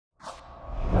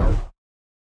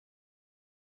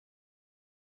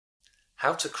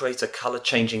How to create a color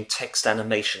changing text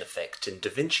animation effect in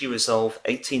DaVinci Resolve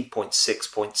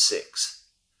 18.6.6.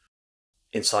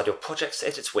 Inside your Projects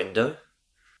Edit window,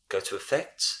 go to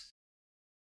Effects.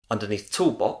 Underneath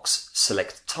Toolbox,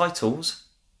 select Titles,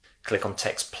 click on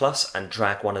Text Plus and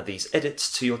drag one of these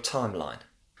edits to your timeline.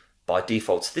 By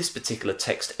default, this particular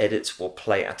text edit will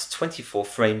play at 24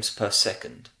 frames per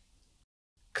second.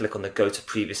 Click on the Go to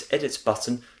Previous Edits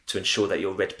button to ensure that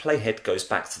your red playhead goes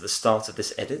back to the start of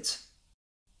this edit.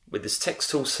 With this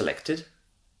text tool selected,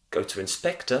 go to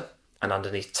Inspector and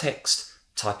underneath Text,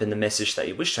 type in the message that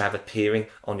you wish to have appearing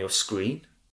on your screen.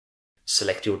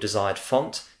 Select your desired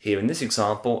font. Here in this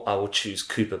example, I will choose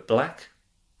Cooper Black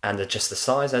and adjust the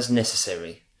size as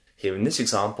necessary. Here in this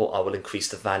example, I will increase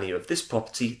the value of this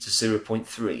property to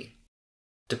 0.3.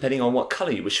 Depending on what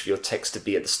color you wish for your text to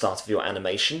be at the start of your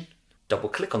animation,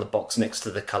 double-click on the box next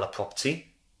to the color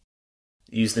property.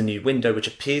 Use the new window which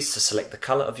appears to select the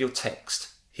color of your text.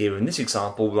 Here in this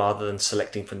example, rather than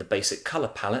selecting from the basic color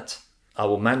palette, I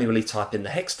will manually type in the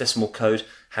hexadecimal code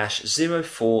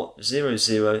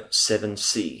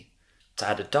 #04007C to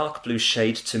add a dark blue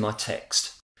shade to my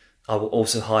text. I will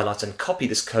also highlight and copy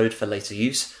this code for later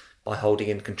use by holding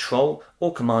in Ctrl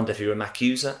or Command if you're a Mac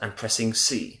user and pressing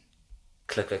C.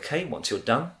 Click OK once you're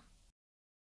done.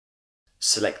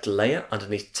 Select Layer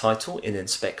underneath Title in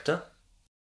Inspector.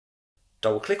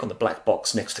 Double-click on the black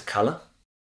box next to Color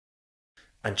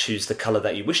and choose the color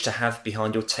that you wish to have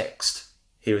behind your text.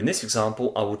 Here in this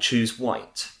example, I will choose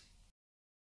white.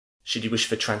 Should you wish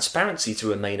for transparency to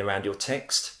remain around your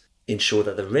text, ensure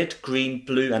that the red, green,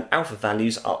 blue and alpha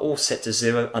values are all set to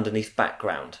 0 underneath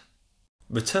background.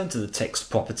 Return to the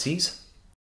text properties.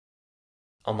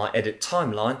 On my edit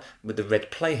timeline, with the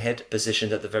red playhead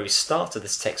positioned at the very start of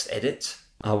this text edit,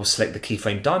 I will select the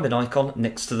keyframe diamond icon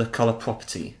next to the color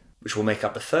property, which will make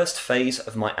up the first phase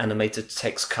of my animated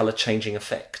text color changing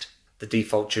effect. The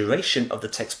default duration of the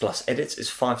Text Plus edit is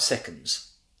 5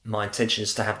 seconds. My intention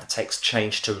is to have the text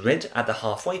change to red at the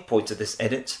halfway point of this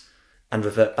edit and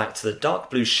revert back to the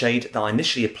dark blue shade that I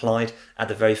initially applied at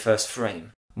the very first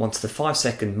frame, once the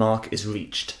 5-second mark is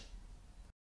reached.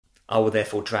 I will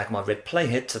therefore drag my red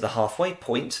playhead to the halfway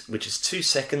point, which is 2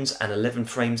 seconds and 11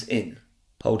 frames in.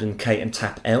 Hold and K and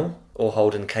tap L, or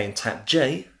hold and K and tap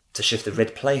J, to shift the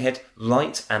red playhead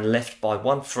right and left by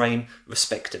 1 frame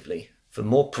respectively, for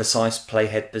more precise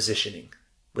playhead positioning.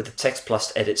 With the Text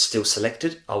Plus edit still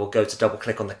selected, I will go to double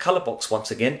click on the color box once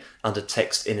again under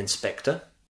Text in Inspector.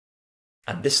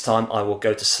 And this time I will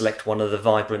go to select one of the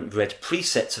vibrant red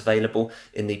presets available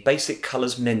in the Basic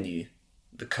Colors menu.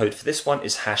 The code for this one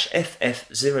is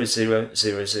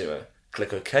 #FF0000.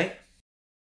 Click OK.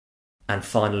 And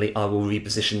finally, I will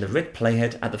reposition the red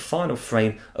playhead at the final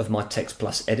frame of my Text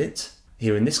Plus edit.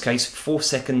 Here in this case, 4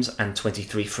 seconds and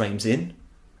 23 frames in.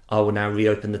 I will now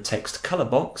reopen the text color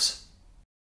box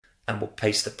and will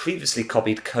paste the previously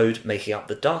copied code making up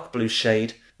the dark blue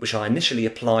shade which I initially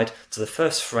applied to the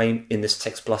first frame in this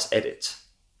Text Plus edit.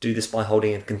 Do this by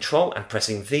holding in Ctrl and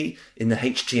pressing V in the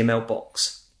HTML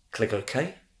box. Click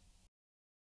OK.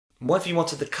 What if you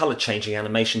wanted the color changing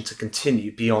animation to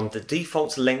continue beyond the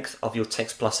default length of your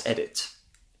Text Plus edit?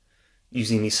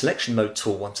 Using the Selection Mode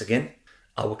tool once again,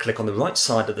 I will click on the right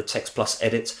side of the Text Plus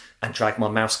edit and drag my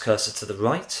mouse cursor to the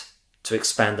right to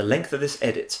expand the length of this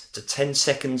edit to 10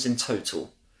 seconds in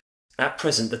total. At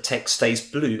present, the text stays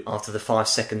blue after the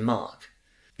 5-second mark.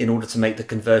 In order to make the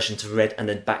conversion to red and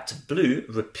then back to blue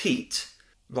repeat,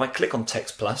 right-click on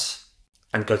Text Plus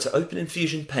and go to Open in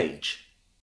Fusion Page.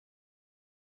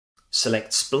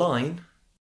 Select Spline.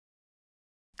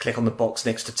 Click on the box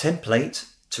next to Template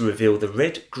to reveal the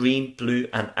red, green, blue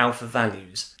and alpha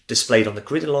values displayed on the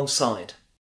grid alongside.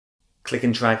 Click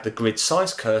and drag the grid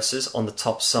size cursors on the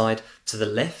top side to the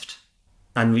left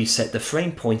and reset the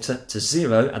frame pointer to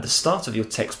 0 at the start of your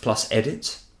Text Plus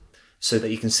edit so that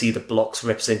you can see the blocks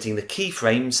representing the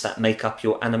keyframes that make up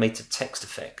your animated text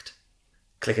effect.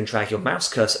 Click and drag your mouse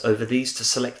cursor over these to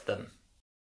select them.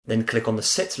 Then click on the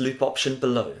Set Loop option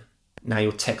below. Now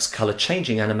your text color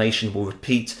changing animation will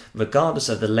repeat regardless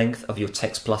of the length of your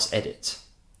Text Plus edit.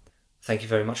 Thank you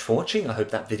very much for watching. I hope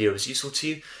that video was useful to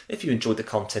you. If you enjoyed the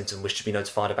content and wish to be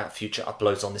notified about future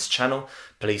uploads on this channel,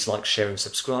 please like, share and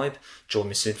subscribe. Join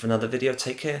me soon for another video.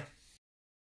 Take care.